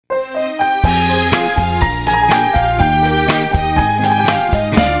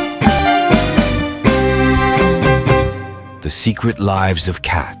Secret Lives of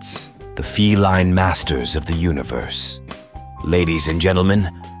Cats, the feline masters of the universe. Ladies and gentlemen,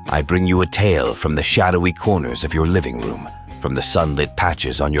 I bring you a tale from the shadowy corners of your living room, from the sunlit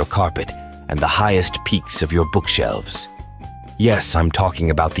patches on your carpet, and the highest peaks of your bookshelves. Yes, I'm talking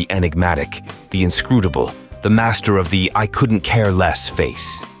about the enigmatic, the inscrutable, the master of the I couldn't care less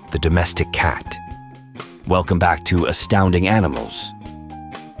face, the domestic cat. Welcome back to Astounding Animals.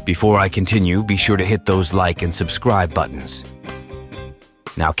 Before I continue, be sure to hit those like and subscribe buttons.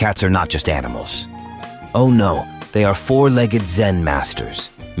 Now, cats are not just animals. Oh no, they are four-legged Zen masters,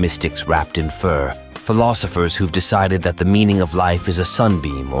 mystics wrapped in fur, philosophers who've decided that the meaning of life is a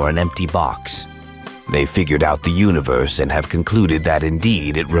sunbeam or an empty box. They figured out the universe and have concluded that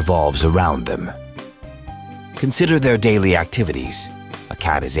indeed it revolves around them. Consider their daily activities. A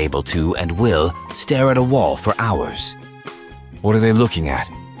cat is able to and will stare at a wall for hours. What are they looking at?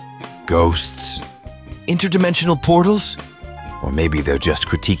 Ghosts? Interdimensional portals? Or maybe they're just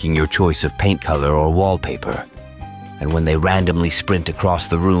critiquing your choice of paint color or wallpaper. And when they randomly sprint across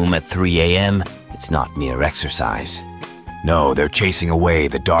the room at 3 a.m., it's not mere exercise. No, they're chasing away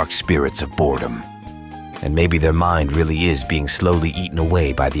the dark spirits of boredom. And maybe their mind really is being slowly eaten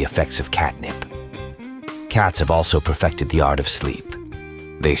away by the effects of catnip. Cats have also perfected the art of sleep.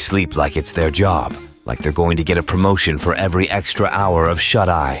 They sleep like it's their job, like they're going to get a promotion for every extra hour of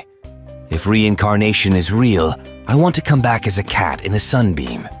shut-eye. If reincarnation is real, I want to come back as a cat in a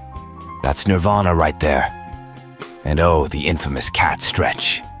sunbeam. That's nirvana right there. And oh, the infamous cat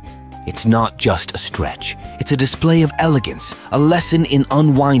stretch. It's not just a stretch, it's a display of elegance, a lesson in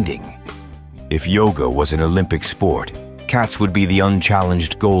unwinding. If yoga was an Olympic sport, cats would be the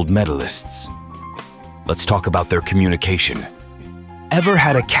unchallenged gold medalists. Let's talk about their communication. Ever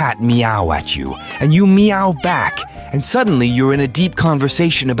had a cat meow at you, and you meow back, and suddenly you're in a deep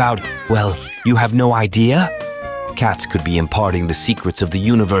conversation about, well, you have no idea? Cats could be imparting the secrets of the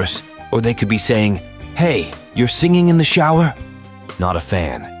universe, or they could be saying, hey, you're singing in the shower? Not a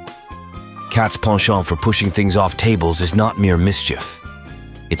fan. Cats' penchant for pushing things off tables is not mere mischief.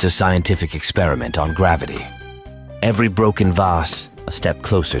 It's a scientific experiment on gravity. Every broken vase, a step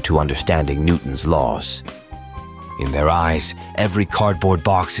closer to understanding Newton's laws. In their eyes, every cardboard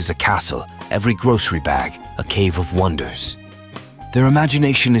box is a castle, every grocery bag, a cave of wonders. Their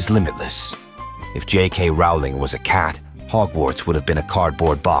imagination is limitless. If J.K. Rowling was a cat, Hogwarts would have been a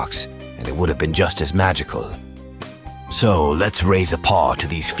cardboard box, and it would have been just as magical. So let's raise a paw to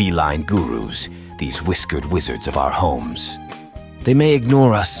these feline gurus, these whiskered wizards of our homes. They may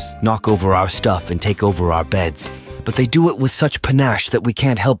ignore us, knock over our stuff, and take over our beds, but they do it with such panache that we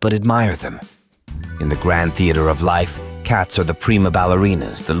can't help but admire them. In the grand theater of life, cats are the prima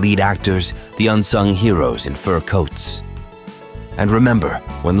ballerinas, the lead actors, the unsung heroes in fur coats. And remember,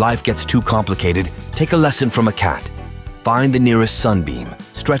 when life gets too complicated, take a lesson from a cat. Find the nearest sunbeam,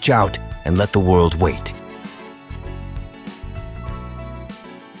 stretch out, and let the world wait.